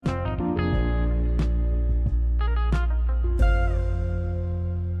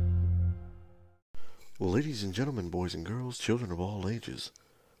Ladies and gentlemen, boys and girls, children of all ages,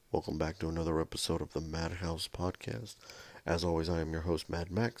 welcome back to another episode of the Madhouse Podcast. As always, I am your host, Mad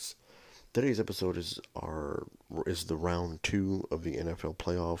Max. Today's episode is the round two of the NFL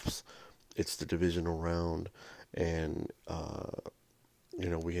playoffs. It's the divisional round, and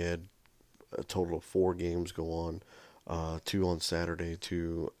we had a total of 4 games go on, 2 on Saturday,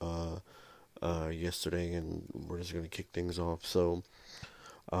 2 yesterday, and we're just gonna kick things off. So,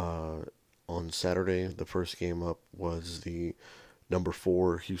 on Saturday, the first game up was the number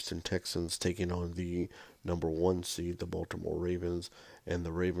 4 Houston Texans taking on the number 1 seed, the Baltimore Ravens, and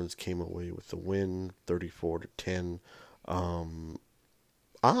the Ravens came away with the win, 34-10. I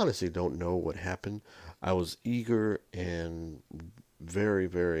honestly don't know what happened. I was eager and very,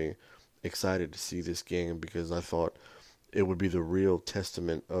 very excited to see this game because I thought it would be the real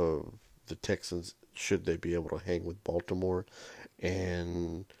testament of the Texans should they be able to hang with Baltimore,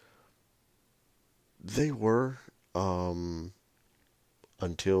 and they were,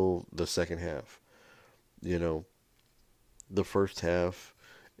 until the second half. You know, the first half,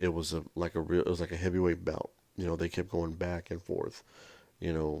 it was like a heavyweight bout. They kept going back and forth.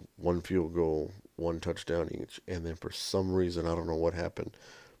 One field goal, one touchdown each, and then for some reason, I don't know what happened.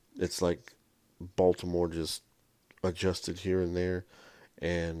 It's like Baltimore just adjusted here and there,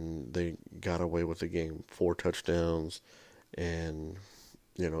 and they got away with the game. 4 touchdowns, and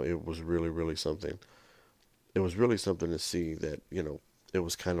it was really, really something. It was really something to see that, it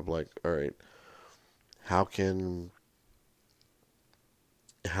was kind of like, all right, how can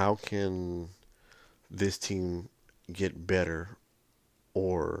this team get better,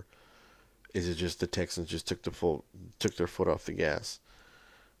 or is it just the Texans just took their foot off the gas?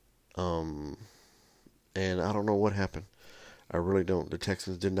 And I don't know what happened. I really don't. The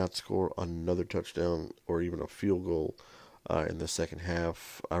Texans did not score another touchdown or even a field goal in the second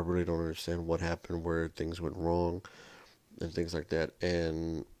half. I really don't understand what happened, where things went wrong, and things like that.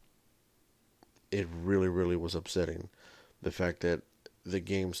 And it really, really was upsetting. The fact that the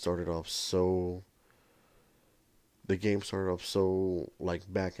game started off so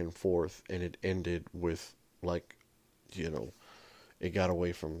like back and forth, and it ended with like, it got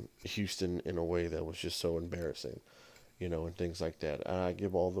away from Houston in a way that was just so embarrassing, and things like that. And I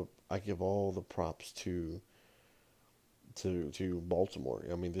give all the props to Baltimore.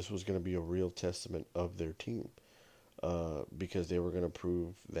 I mean, this was going to be a real testament of their team, because they were going to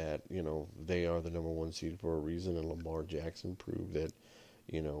prove that they are the number 1 seed for a reason, and Lamar Jackson proved that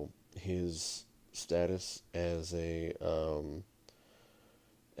his status as an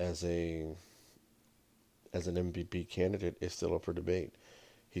MVP candidate is still up for debate.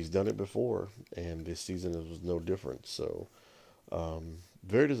 He's done it before, and this season was no different. So,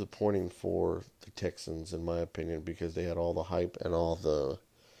 very disappointing for the Texans, in my opinion, because they had all the hype and all the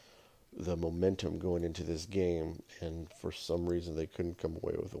momentum going into this game, and for some reason they couldn't come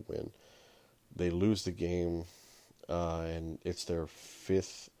away with a win. They lose the game, and it's their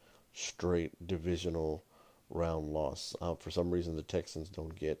 5th straight divisional round loss. For some reason, the Texans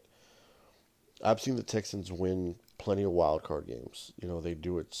don't get. I've seen the Texans win plenty of wild card games. They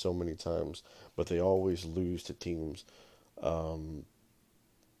do it so many times, but they always lose to teams.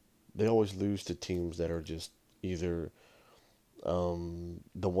 They always lose to teams that are just either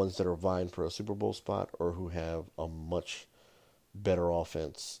the ones that are vying for a Super Bowl spot, or who have a much better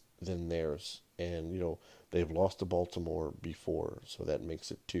offense than theirs. And, they've lost to Baltimore before, so that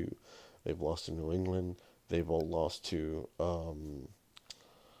makes it 2. They've lost to New England. They've all lost to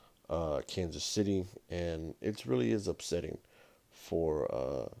Kansas City, and it really is upsetting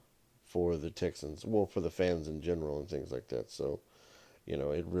for the Texans. Well, for the fans in general and things like that. So,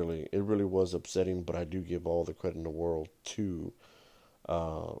 it really was upsetting. But I do give all the credit in the world to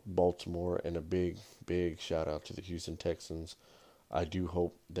Baltimore, and a big, big shout out to the Houston Texans. I do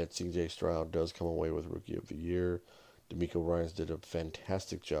hope that C.J. Stroud does come away with Rookie of the Year. D'Amico Ryans did a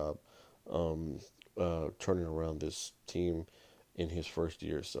fantastic job turning around this team in his first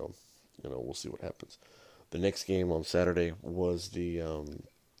year. So, we'll see what happens. The next game on Saturday was the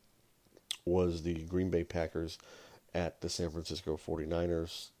Green Bay Packers at the San Francisco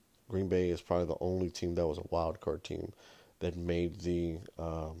 49ers. Green Bay is probably the only team that was a wild card team that made the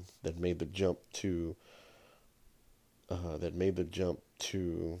jump to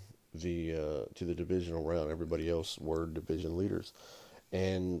the divisional round. Everybody else were division leaders,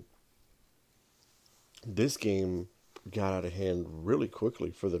 and this game got out of hand really quickly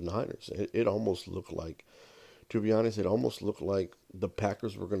for the Niners. It almost looked like, to be honest, the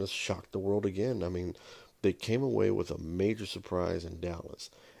Packers were going to shock the world again. I mean, they came away with a major surprise in Dallas,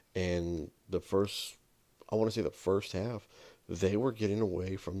 and the first half they were getting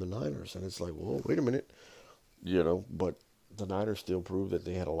away from the Niners. And it's like, whoa, wait a minute, but the Niners still proved that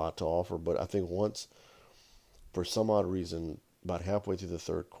they had a lot to offer. But I think once, for some odd reason, about halfway through the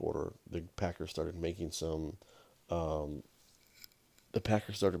third quarter, um, the Packers started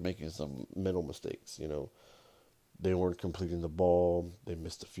making some mental mistakes. They weren't completing the ball. They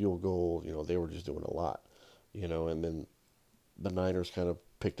missed the field goal. They were just doing a lot. And then the Niners kind of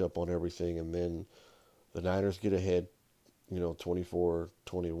picked up on everything, and then the Niners get ahead,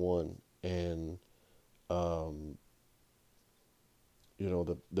 24-21, and um,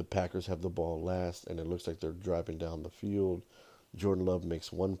 the Packers have the ball last, and it looks like they're driving down the field. Jordan Love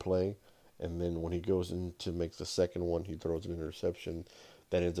makes one play, and then when he goes in to make the second one, he throws an interception.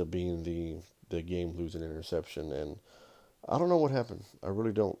 That ends up being the game losing interception, and I don't know what happened. I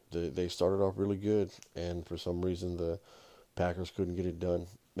really don't. They started off really good, and for some reason the Packers couldn't get it done.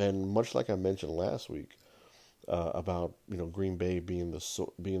 And much like I mentioned last week about Green Bay being the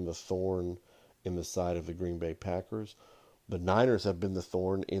thorn in the side of the Green Bay Packers, the Niners have been the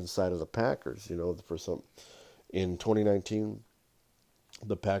thorn inside of the Packers. For some in 2019,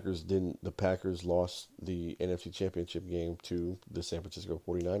 the Packers lost the NFC Championship game to the San Francisco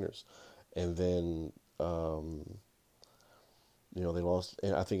 49ers, and then they lost.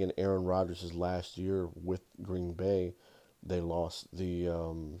 And I think in Aaron Rodgers' last year with Green Bay, they lost they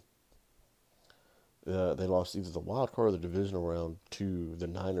lost either the wild card or the divisional round to the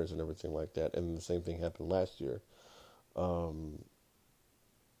Niners and everything like that. And the same thing happened last year. Um,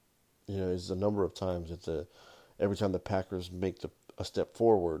 it's a number of times that every time the Packers make a step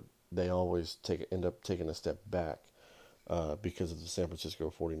forward, they always end up taking a step back because of the San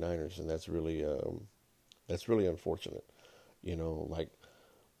Francisco 49ers, and that's really unfortunate. Like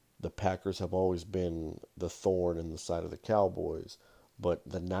the Packers have always been the thorn in the side of the Cowboys, but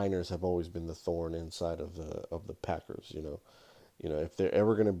the Niners have always been the thorn inside of the Packers.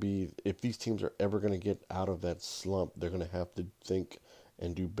 If these teams are ever going to get out of that slump, they're going to have to think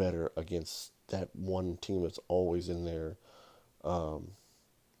and do better against that one team that's always in their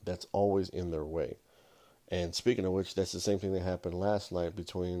way. And speaking of which, that's the same thing that happened last night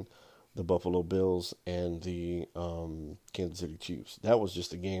between the Buffalo Bills and the Kansas City Chiefs. That was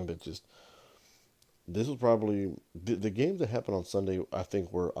just a game that this was probably the games that happened on Sunday. I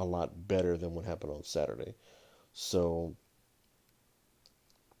think were a lot better than what happened on Saturday. So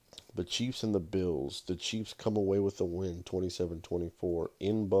the Chiefs and the Bills. The Chiefs come away with the win, 27-24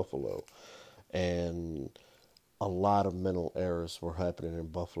 in Buffalo, and a lot of mental errors were happening in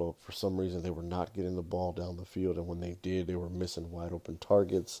Buffalo. For some reason, they were not getting the ball down the field, and when they did, they were missing wide open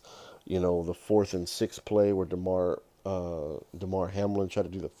targets. The 4th and 6th play where Damar Hamlin tried to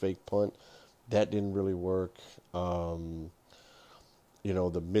do the fake punt, that didn't really work. The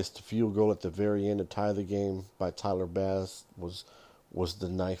missed field goal at the very end to tie the game by Tyler Bass was the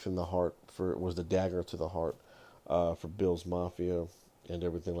knife in the heart was the dagger to the heart for Bills Mafia and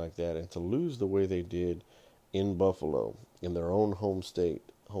everything like that. And to lose the way they did in Buffalo, in their own home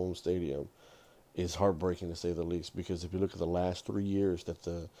stadium, is heartbreaking to say the least. Because if you look at the last 3 years that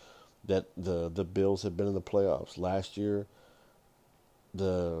the Bills have been in the playoffs, last year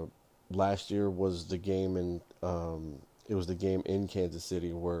was the game in Kansas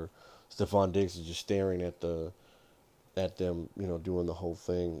City where Stephon Diggs is just staring at them, doing the whole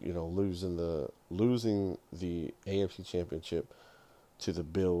thing, losing the AFC Championship to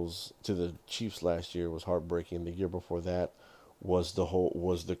the Chiefs last year was heartbreaking. The year before that was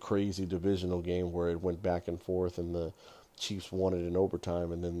the crazy divisional game where it went back and forth and the Chiefs won it in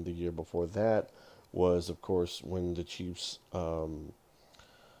overtime. And then the year before that was, of course, when the Chiefs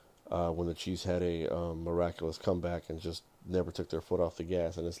had a miraculous comeback and just never took their foot off the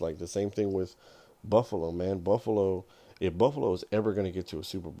gas. And it's like the same thing with Buffalo, man. If Buffalo is ever going to get to a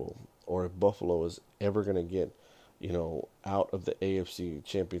Super Bowl, or if Buffalo is ever going to get, out of the AFC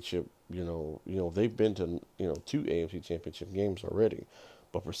Championship, they've been to, 2 AFC Championship games already,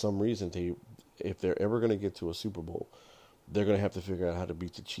 but for some reason if they're ever going to get to a Super Bowl, they're going to have to figure out how to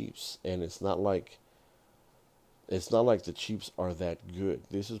beat the Chiefs, and it's not like the Chiefs are that good.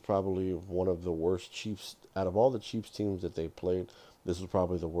 This is probably one of the worst Chiefs out of all the Chiefs teams that they played. This was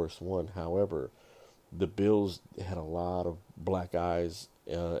probably the worst one. However, the Bills had a lot of black eyes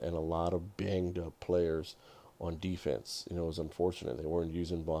and a lot of banged up players on defense. It was unfortunate. They weren't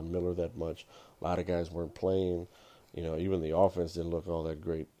using Von Miller that much. A lot of guys weren't playing. Even the offense didn't look all that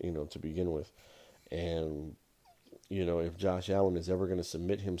great, to begin with. And, if Josh Allen is ever going to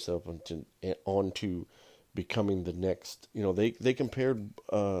submit himself onto becoming the next, they compared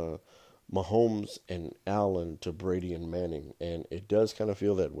Mahomes and Allen to Brady and Manning, and it does kind of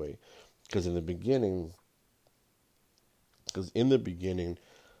feel that way. Because in the beginning, Because in the beginning,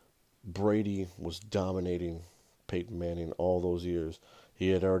 Brady was dominating Peyton Manning all those years. He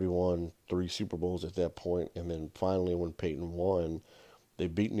had already won 3 Super Bowls at that point, and then finally, when Peyton won, they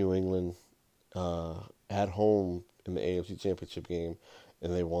beat New England uh, at home in the AFC Championship game,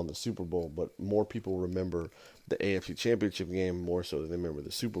 and they won the Super Bowl. But more people remember the AFC Championship game more so than they remember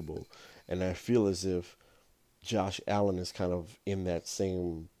the Super Bowl. And I feel as if Josh Allen is kind of in that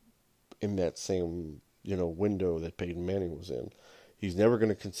same window that Peyton Manning was in. He's never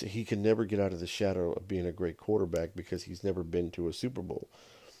going to he can never get out of the shadow of being a great quarterback because he's never been to a Super Bowl.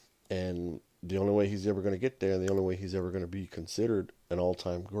 And the only way he's ever going to get there, and the only way he's ever going to be considered an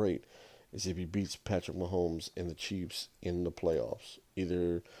all-time great, is if he beats Patrick Mahomes and the Chiefs in the playoffs.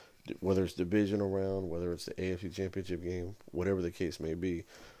 Either whether it's divisional round, whether it's the AFC Championship game, whatever the case may be.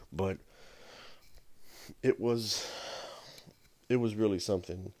 But it was really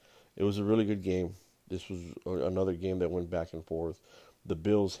something. It was a really good game. This was another game that went back and forth. The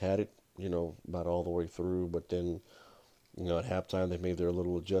Bills had it, about all the way through, but then, at halftime they made their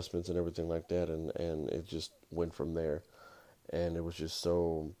little adjustments and everything like that, and it just went from there. And it was just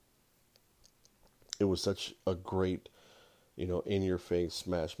it was such a great, in-your-face,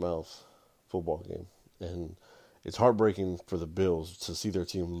 smash-mouth football game. And it's heartbreaking for the Bills to see their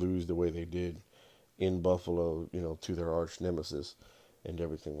team lose the way they did in Buffalo, to their arch nemesis and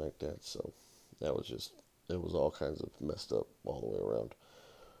everything like that. So that was it was all kinds of messed up all the way around.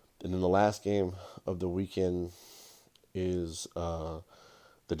 And then the last game of the weekend is the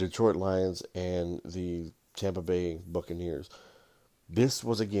Detroit Lions and the Tampa Bay Buccaneers. This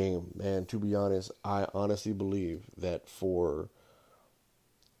was a game, man, to be honest, I honestly believe that for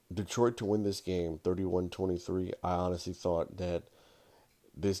Detroit to win this game 31-23, I honestly thought that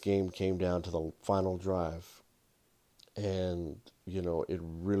this game came down to the final drive. And, it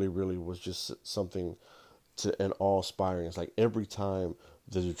really, really was just something an awe-inspiring. It's like every time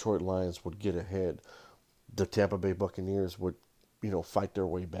the Detroit Lions would get ahead, the Tampa Bay Buccaneers would, fight their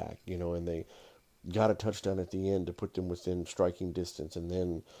way back, and they got a touchdown at the end to put them within striking distance. And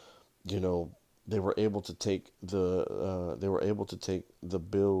then, they were able to take the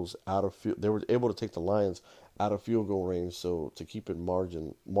Bills out of field. They were able to take the Lions out of field goal range, so to keep it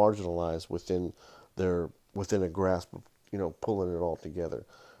marginalized within a grasp of, pulling it all together.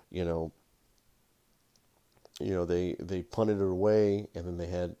 They punted it away, and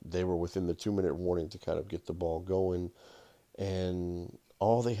then they were within the 2-minute warning to kind of get the ball going, and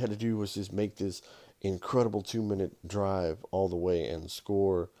all they had to do was just make this incredible 2-minute drive all the way and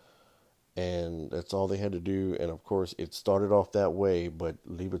score, and that's all they had to do. And of course, it started off that way, but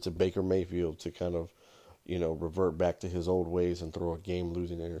leave it to Baker Mayfield to kind of, revert back to his old ways and throw a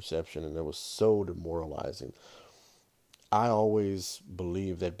game-losing interception, and it was so demoralizing. I always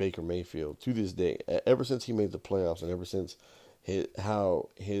believe that Baker Mayfield, to this day, ever since he made the playoffs and ever since how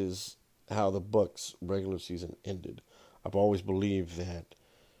the Bucks regular season ended, I've always believed that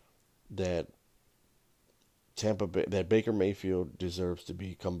that Baker Mayfield deserves to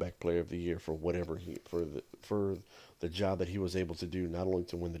be comeback player of the year for for the job that he was able to do, not only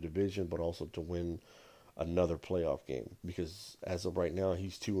to win the division but also to win another playoff game. Because as of right now,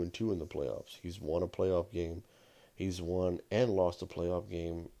 he's 2-2 in the playoffs. He's won a playoff game. He's won and lost a playoff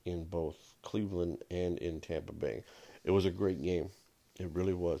game in both Cleveland and in Tampa Bay. It was a great game. It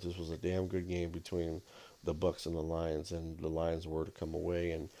really was. This was a damn good game between the Bucks and the Lions, and the Lions were to come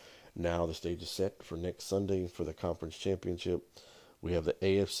away. And now the stage is set for next Sunday for the conference championship. We have the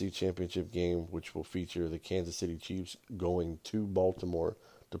AFC championship game, which will feature the Kansas City Chiefs going to Baltimore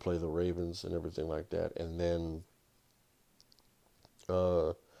to play the Ravens and everything like that. And then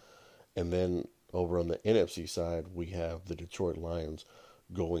over on the NFC side, we have the Detroit Lions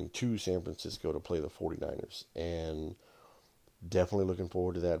going to San Francisco to play the 49ers. And definitely looking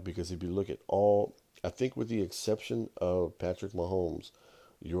forward to that, because if you look at I think with the exception of Patrick Mahomes,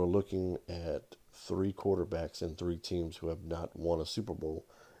 you're looking at 3 quarterbacks and 3 teams who have not won a Super Bowl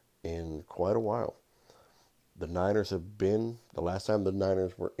in quite a while. The last time the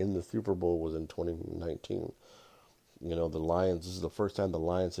Niners were in the Super Bowl was in 2019. The Lions, this is the first time the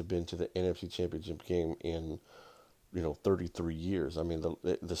Lions have been to the NFC Championship game in, 33 years. I mean,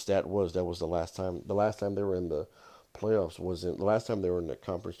 the stat was that was the last time they were in the playoffs the last time they were in the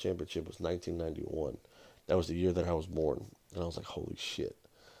conference championship was 1991. That was the year that I was born. And I was like, holy shit.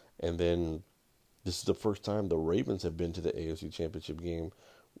 And then this is the first time the Ravens have been to the AFC Championship game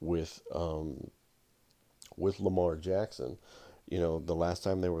with Lamar Jackson. The last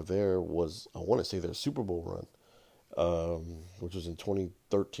time they were there was, I want to say, their Super Bowl run, which was in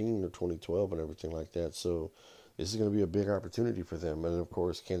 2013 or 2012 and everything like that. So this is going to be a big opportunity for them. And of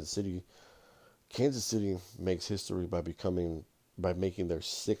course, Kansas City Kansas City makes history by making their um,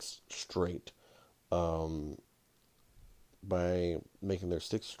 sixth straight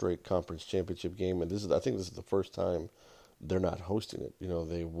conference championship game, and I think this is the first time they're not hosting it.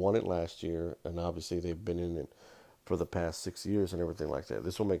 They won it last year, and obviously they've been in it for the past 6 years and everything like that.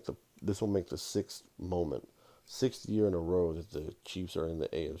 This will make the sixth year in a row that the Chiefs are in the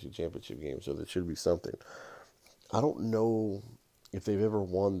AFC Championship game. So that should be something. I don't know if they've ever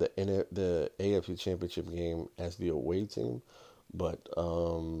won the AFC Championship game as the away team, but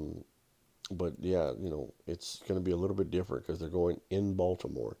yeah, it's going to be a little bit different because they're going in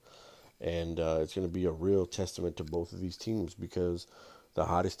Baltimore, and it's going to be a real testament to both of these teams because the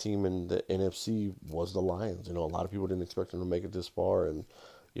hottest team in the NFC was the Lions. A lot of people didn't expect them to make it this far, and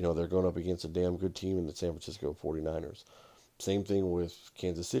they're going up against a damn good team in the San Francisco 49ers. Same thing with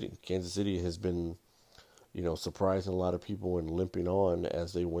Kansas City. Kansas City has been, surprising a lot of people and limping on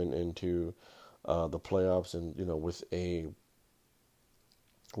as they went into the playoffs, and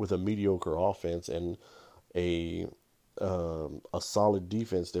with a mediocre offense and a solid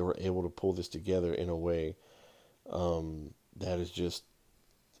defense, they were able to pull this together in a way that is just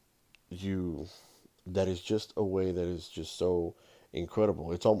you. That is just a way that is just so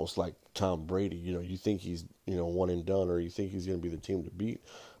incredible. It's almost like Tom Brady. You think he's one and done, or you think he's going to be the team to beat.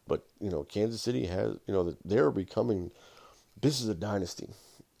 But Kansas City has they're becoming. This is a dynasty.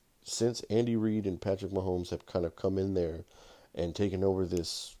 Since Andy Reid and Patrick Mahomes have kind of come in there and taken over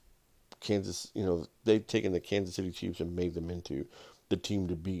this Kansas, they've taken the Kansas City Chiefs and made them into the team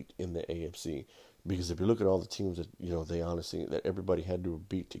to beat in the AFC. Because if you look at all the teams that, that everybody had to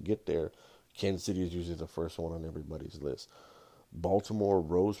beat to get there, Kansas City is usually the first one on everybody's list. Baltimore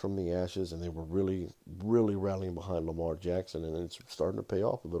rose from the ashes, and they were really, really rallying behind Lamar Jackson, and it's starting to pay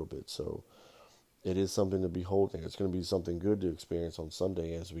off a little bit. So it is something to behold. It's going to be something good to experience on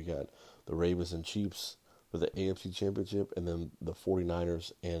Sunday as we got the Ravens and Chiefs for the AFC Championship, and then the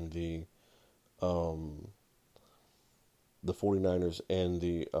 49ers and the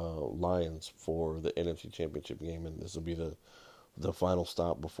Lions for the NFC Championship game, and this will be the final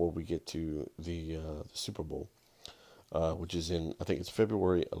stop before we get to the Super Bowl, which is I think it's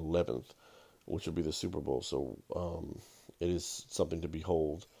February 11th, which will be the Super Bowl. So it is something to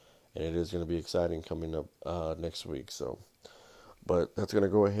behold, and it is going to be exciting coming up next week. But that's going to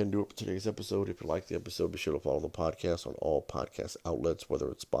go ahead and do it for today's episode. If you like the episode, be sure to follow the podcast on all podcast outlets, whether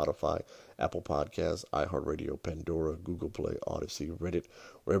it's Spotify, Apple Podcasts, iHeartRadio, Pandora, Google Play, Odyssey, Reddit,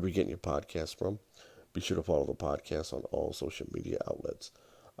 wherever you're getting your podcasts from. Be sure to follow the podcast on all social media outlets,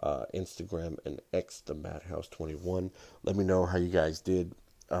 Instagram and X, the Madhouse21. Let me know how you guys did.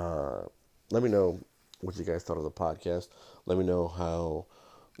 Let me know what you guys thought of the podcast. Let me know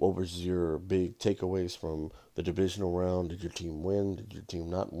what was your big takeaways from the divisional round? Did your team win? Did your team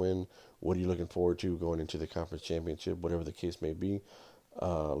not win? What are you looking forward to going into the conference championship? Whatever the case may be,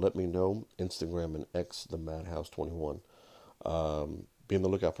 let me know. Instagram and X, the Madhouse21. Be on the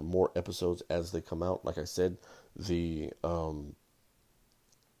lookout for more episodes as they come out. Like I said, the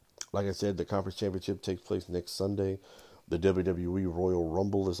conference championship takes place next Sunday. The WWE Royal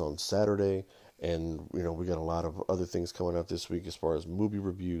Rumble is on Saturday. And, we got a lot of other things coming out this week as far as movie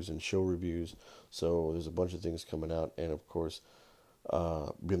reviews and show reviews. So there's a bunch of things coming out. And, of course, be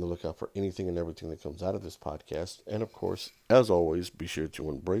on the lookout for anything and everything that comes out of this podcast. And, of course, as always, be sure to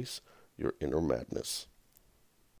embrace your inner madness.